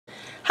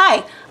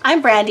Hi,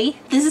 I'm Brandy.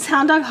 This is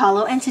Hound Dog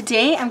Hollow, and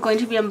today I'm going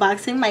to be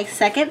unboxing my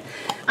second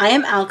I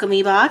Am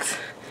Alchemy box.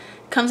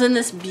 Comes in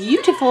this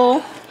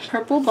beautiful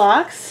purple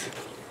box.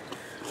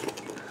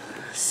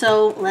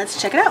 So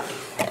let's check it out.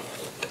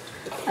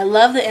 I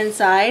love the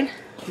inside.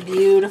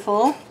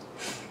 Beautiful.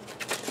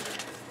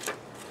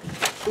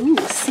 Ooh,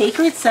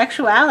 Sacred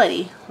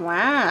Sexuality.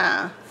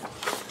 Wow.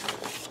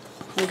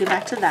 We'll get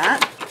back to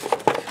that.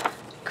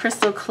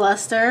 Crystal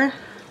Cluster.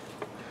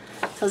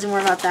 Tells you more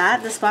about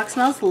that. This box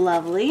smells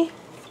lovely.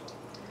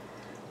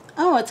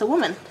 Oh, it's a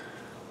woman.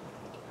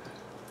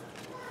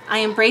 I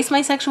embrace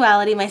my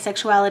sexuality. My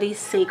sexuality is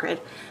sacred.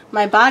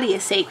 My body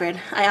is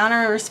sacred. I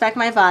honor and respect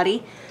my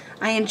body.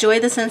 I enjoy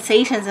the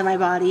sensations in my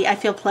body. I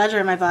feel pleasure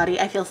in my body.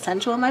 I feel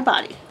sensual in my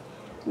body.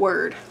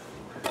 Word.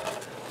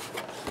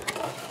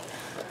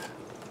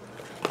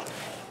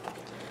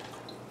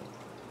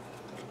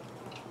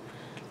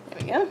 There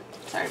we go.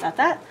 Sorry about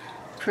that.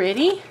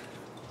 Pretty.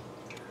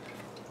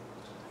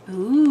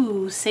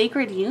 Ooh,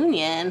 Sacred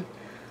Union.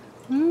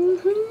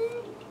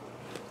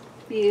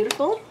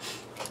 Beautiful.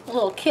 A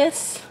little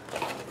kiss.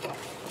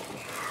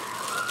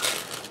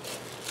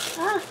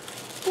 Ah,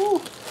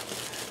 ooh.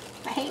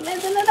 I hate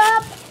messing it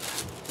up.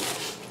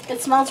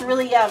 It smells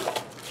really yum.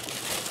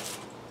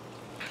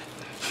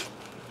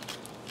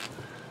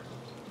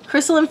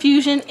 Crystal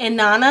Infusion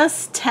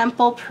Inanna's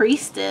Temple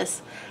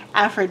Priestess.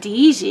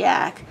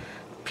 Aphrodisiac.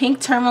 Pink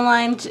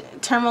tourmaline.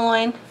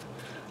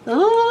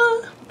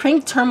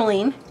 Pink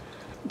tourmaline.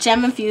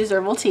 Gem infused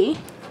herbal tea.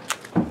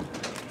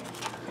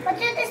 What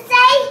did it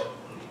say?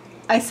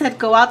 I said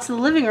go out to the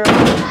living room.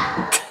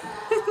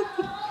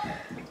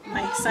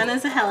 My son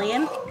is a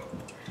hellion.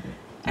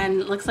 And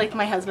it looks like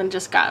my husband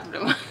just got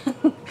him.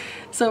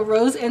 So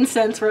rose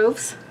incense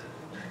ropes.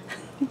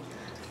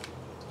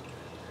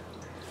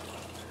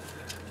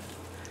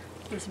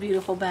 This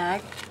beautiful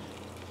bag.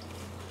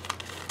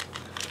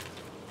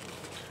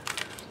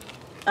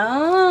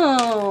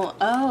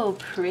 Oh,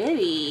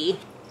 pretty.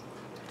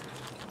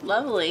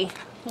 Lovely.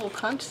 Little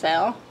conch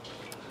shell.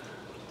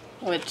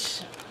 Which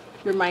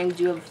reminds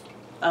you of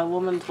a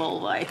woman's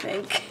vulva, I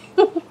think.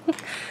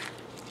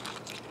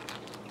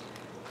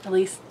 At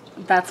least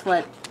that's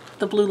what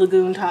the Blue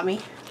Lagoon taught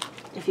me.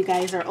 If you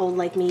guys are old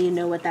like me, you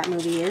know what that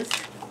movie is.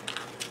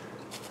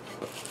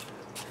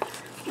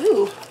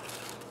 Ooh.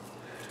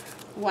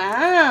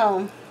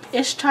 Wow.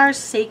 Ishtar's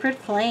Sacred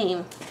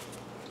Flame.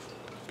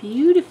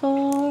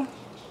 Beautiful.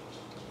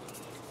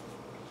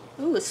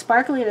 Ooh, it's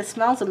sparkly and it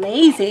smells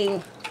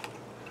amazing.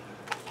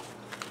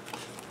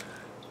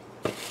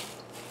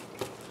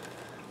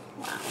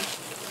 Wow.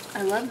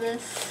 I love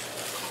this.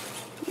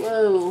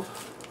 Whoa.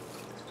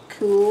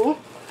 Cool.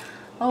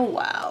 Oh,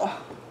 wow.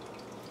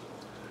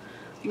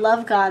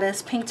 Love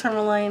Goddess, pink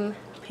tourmaline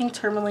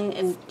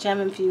and gem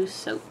infused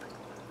soap.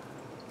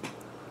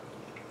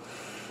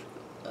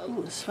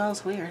 Oh, it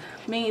smells weird.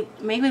 Made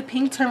with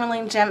pink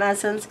tourmaline gem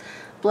essence,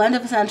 blend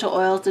of essential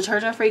oils,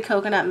 detergent-free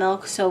coconut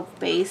milk soap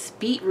base,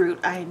 beetroot.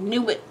 I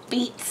knew it.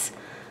 Beets.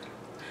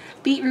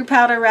 Beetroot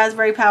powder,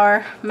 raspberry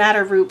powder,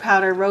 madder root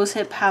powder,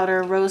 rosehip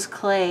powder, rose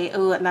clay.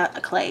 Oh, not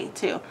a clay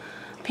too.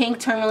 Pink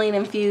tourmaline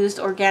infused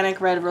organic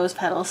red rose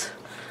petals.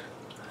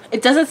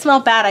 It doesn't smell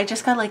bad. I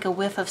just got like a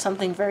whiff of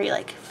something very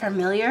like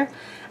familiar.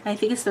 And I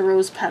think it's the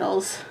rose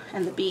petals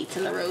and the beets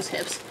and the rose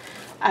hips.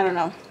 I don't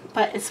know,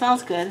 but it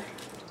smells good.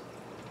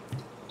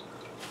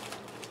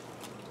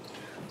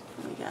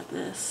 We got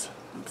this.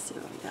 Let's see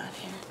what we got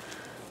here.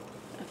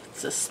 If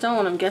it's a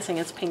stone, I'm guessing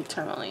it's pink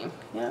tourmaline.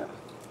 Yeah.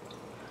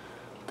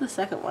 The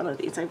second one of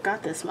these I've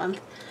got this month.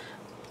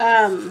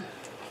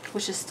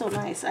 Which is still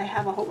nice. I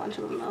have a whole bunch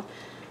of them though.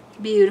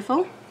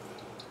 Beautiful.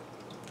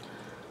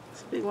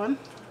 It's a big one.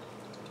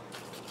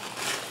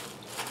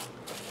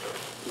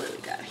 What do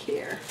we got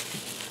here?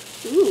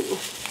 Ooh.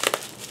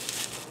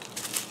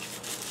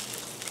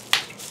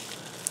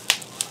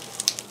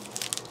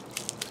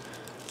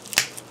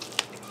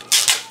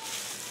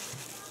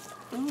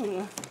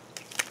 Ooh.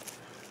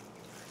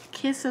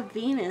 Kiss of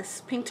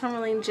Venus, pink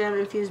tourmaline gem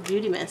infused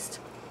beauty mist.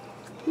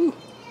 Ooh.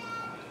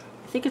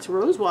 I think it's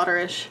rose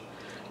water-ish.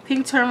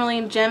 Pink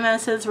tourmaline gem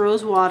essence,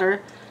 rose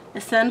water,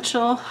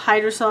 essential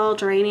hydrosol,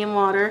 geranium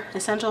water,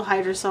 essential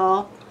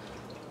hydrosol.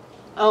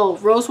 Oh,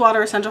 rose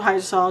water, essential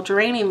hydrosol,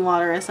 geranium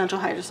water, essential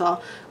hydrosol,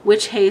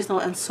 witch hazel,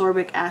 and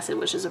sorbic acid,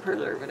 which is a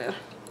preservative.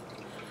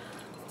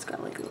 It's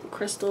got like little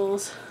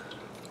crystals.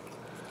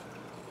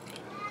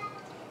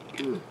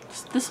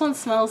 This one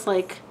smells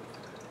like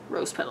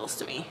rose petals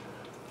to me.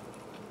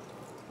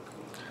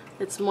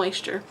 It's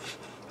moisture,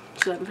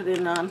 so I can put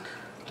it on.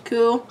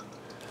 Cool.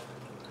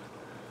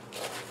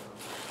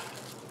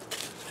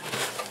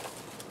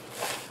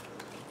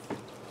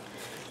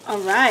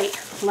 Alright,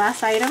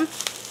 last item.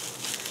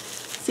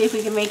 See if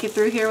we can make it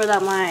through here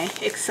without my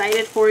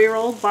excited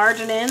 4-year-old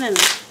barging in and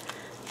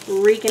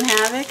wreaking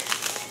havoc.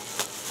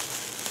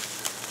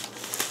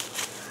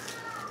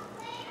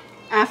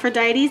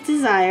 Aphrodite's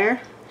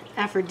Desire,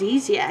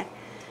 Aphrodisiac,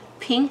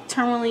 pink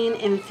tourmaline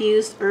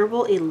infused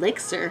herbal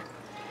elixir,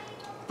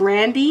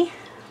 brandy,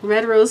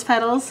 red rose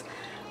petals,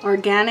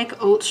 organic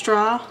oat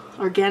straw,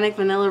 organic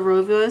vanilla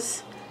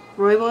rooibos,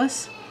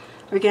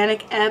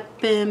 organic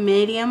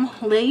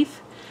epimedium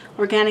leaf,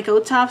 organic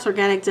oat tops,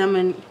 organic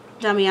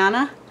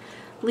damiana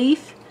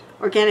leaf,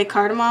 organic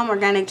cardamom,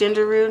 organic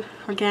ginger root,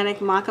 organic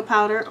maca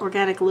powder,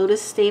 organic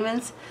lotus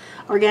stamens,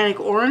 organic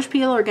orange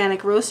peel,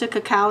 organic roasted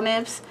cacao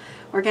nibs,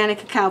 organic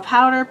cacao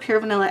powder, pure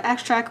vanilla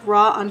extract,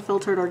 raw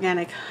unfiltered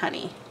organic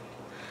honey.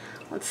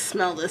 Let's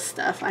smell this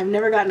stuff. I've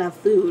never gotten enough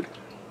food.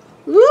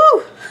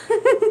 Woo!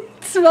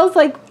 It smells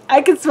like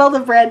I can smell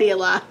the brandy a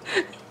lot.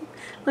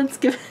 Let's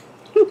give it.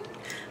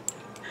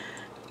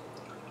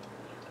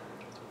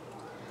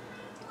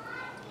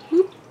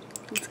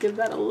 Let's give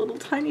that a little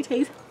tiny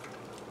taste.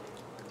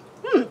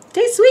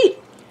 Tastes sweet.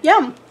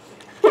 Yum.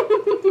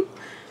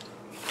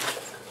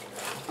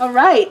 All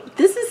right,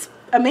 this is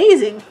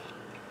amazing.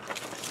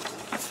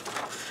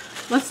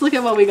 Let's look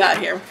at what we got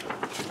here.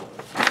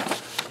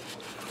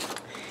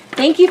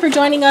 Thank you for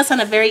joining us on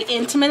a very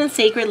intimate and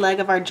sacred leg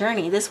of our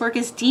journey. This work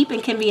is deep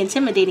and can be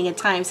intimidating at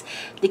times.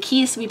 The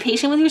key is to be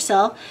patient with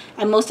yourself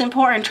and, most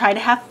important, try to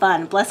have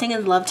fun. Blessing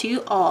and love to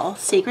you all.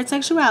 Sacred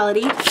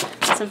sexuality.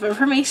 Some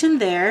information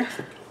there.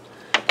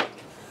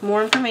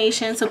 More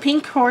information. So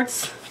pink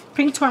quartz,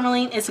 pink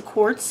tourmaline is a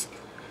quartz.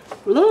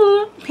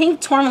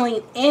 Pink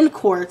tourmaline in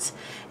quartz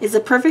is the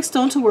perfect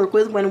stone to work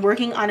with when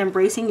working on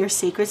embracing your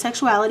sacred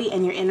sexuality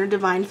and your inner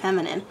divine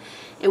feminine.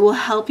 It will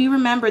help you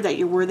remember that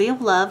you're worthy of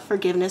love,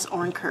 forgiveness,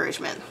 or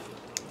encouragement.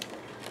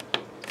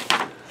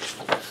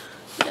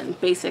 And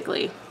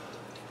basically,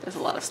 there's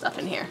a lot of stuff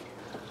in here.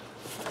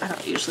 I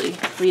don't usually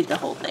read the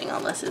whole thing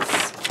unless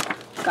it's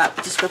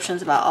got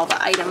descriptions about all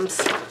the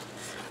items.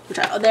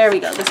 Oh, there we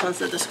go. This one's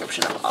the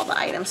description of all the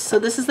items. So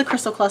this is the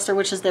crystal cluster,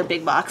 which is their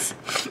big box.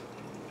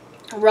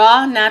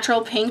 Raw,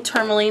 natural pink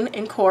tourmaline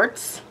in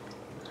quartz.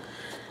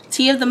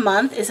 Tea of the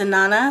month is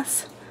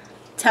Anana's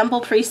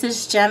Temple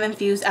Priestess Gem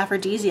Infused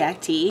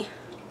Aphrodisiac Tea.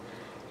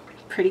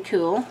 Pretty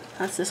cool.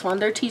 That's this one.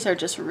 Their teas are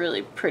just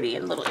really pretty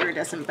in little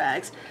iridescent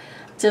bags.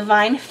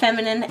 Divine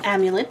Feminine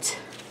Amulet,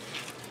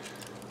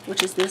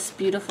 which is this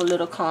beautiful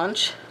little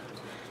conch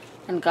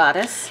and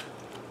goddess.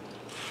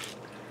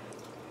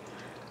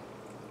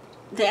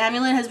 The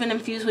amulet has been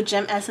infused with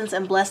gem essence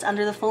and blessed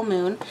under the full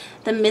moon.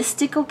 The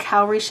mystical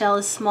cowrie shell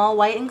is small,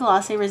 white, and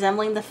glossy,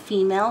 resembling the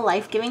female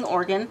life-giving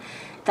organ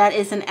that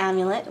is an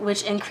amulet,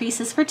 which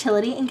increases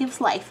fertility and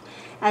gives life.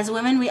 As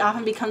women, we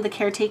often become the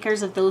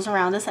caretakers of those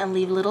around us and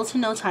leave little to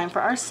no time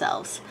for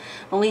ourselves.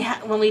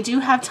 When we do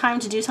have time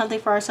to do something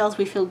for ourselves,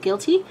 we feel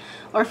guilty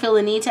or feel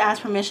the need to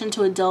ask permission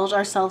to indulge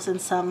ourselves in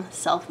some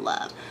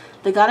self-love.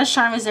 The goddess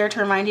charm is there to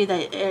remind you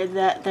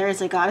that there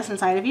is a goddess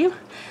inside of you,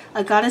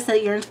 a goddess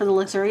that yearns for the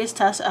luxurious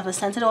touch of a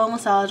scented oil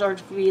massage or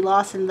to be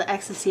lost in the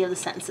ecstasy of the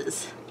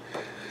senses.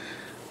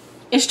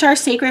 Ishtar's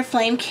Sacred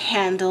Flame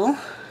Candle.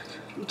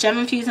 Gem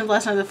infused and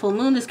blessed under the full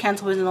moon, this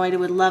candle was anointed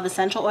with love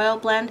essential oil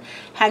blend,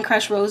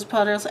 hand-crushed rose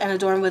petals, and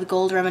adorned with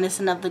gold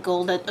reminiscent of the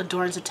gold that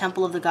adorns the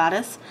temple of the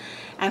goddess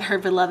and her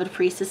beloved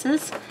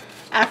priestesses.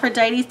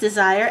 Aphrodite's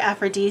Desire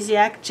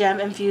Aphrodisiac Gem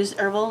Infused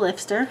Herbal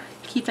Lifter.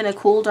 Keep in a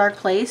cool, dark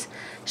place.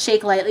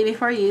 Shake lightly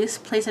before use.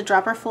 Place a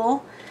dropper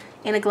full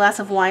in a glass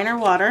of wine or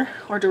water,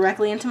 or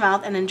directly into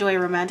mouth, and enjoy a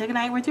romantic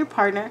night with your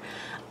partner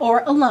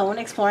or alone,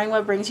 exploring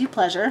what brings you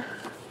pleasure.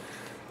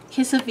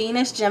 Kiss of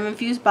Venus Gem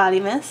Infused Body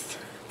Mist.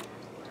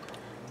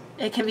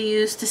 It can be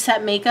used to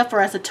set makeup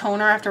or as a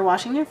toner after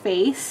washing your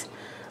face,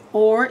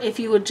 or if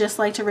you would just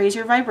like to raise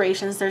your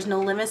vibrations, there's no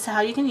limits to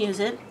how you can use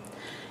it.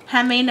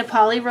 Handmade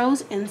Nepali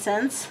Rose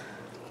Incense.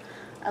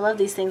 I love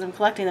these things. I'm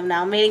collecting them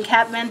now. Made in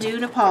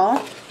Kathmandu,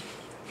 Nepal.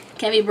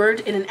 Can be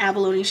burned in an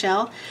abalone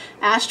shell,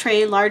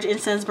 ashtray, large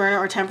incense burner,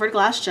 or tempered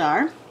glass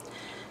jar.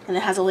 And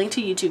it has a link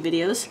to YouTube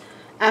videos.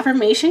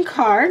 Affirmation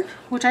card,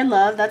 which I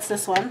love. That's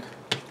this one.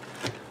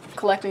 I'm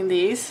collecting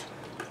these.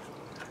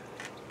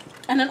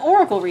 And an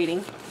oracle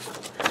reading.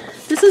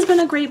 This has been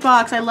a great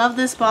box. I love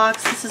this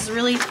box. This is a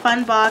really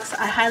fun box.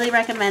 I highly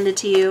recommend it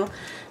to you.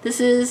 This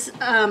is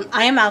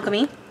I Am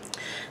Alchemy.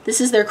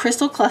 This is their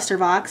crystal cluster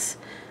box.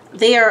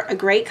 They are a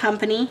great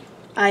company.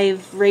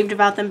 I've raved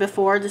about them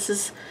before. This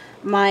is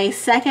my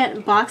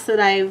second box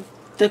that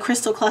the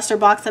crystal cluster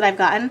box that I've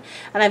gotten,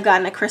 and I've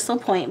gotten a crystal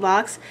point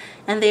box,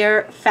 and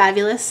they're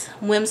fabulous,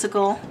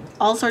 whimsical,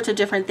 all sorts of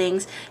different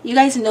things. You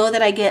guys know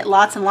that I get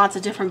lots and lots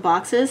of different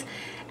boxes,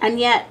 and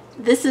yet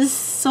this is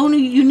so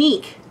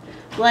unique.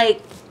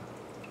 Like,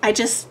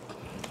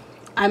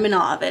 I'm in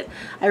awe of it.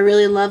 I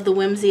really love the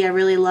whimsy. I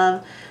really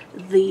love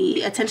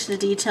the attention to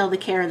detail, the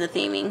care, and the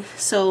theming.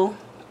 So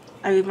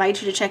I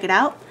invite you to check it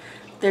out.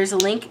 There's a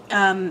link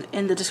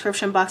in the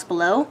description box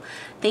below.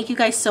 Thank you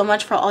guys so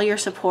much for all your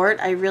support.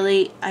 I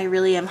really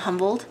am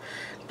humbled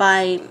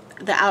by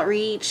the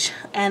outreach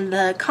and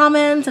the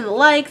comments and the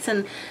likes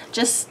and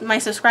just my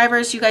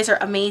subscribers. You guys are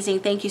amazing.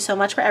 Thank you so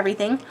much for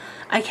everything.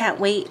 I can't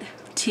wait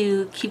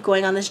to keep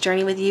going on this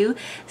journey with you.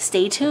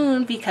 Stay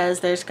tuned because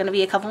there's going to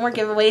be a couple more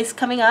giveaways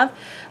coming up.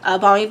 A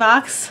Balmy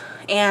box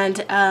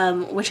and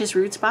Witch's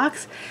Roots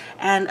box.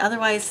 And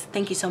otherwise,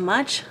 thank you so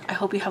much. I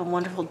hope you have a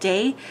wonderful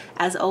day.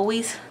 As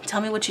always, tell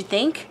me what you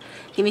think.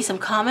 Give me some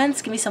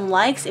comments, give me some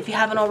likes. If you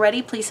haven't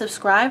already, please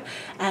subscribe,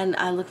 and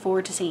I look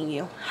forward to seeing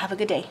you. Have a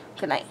good day.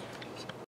 Good night.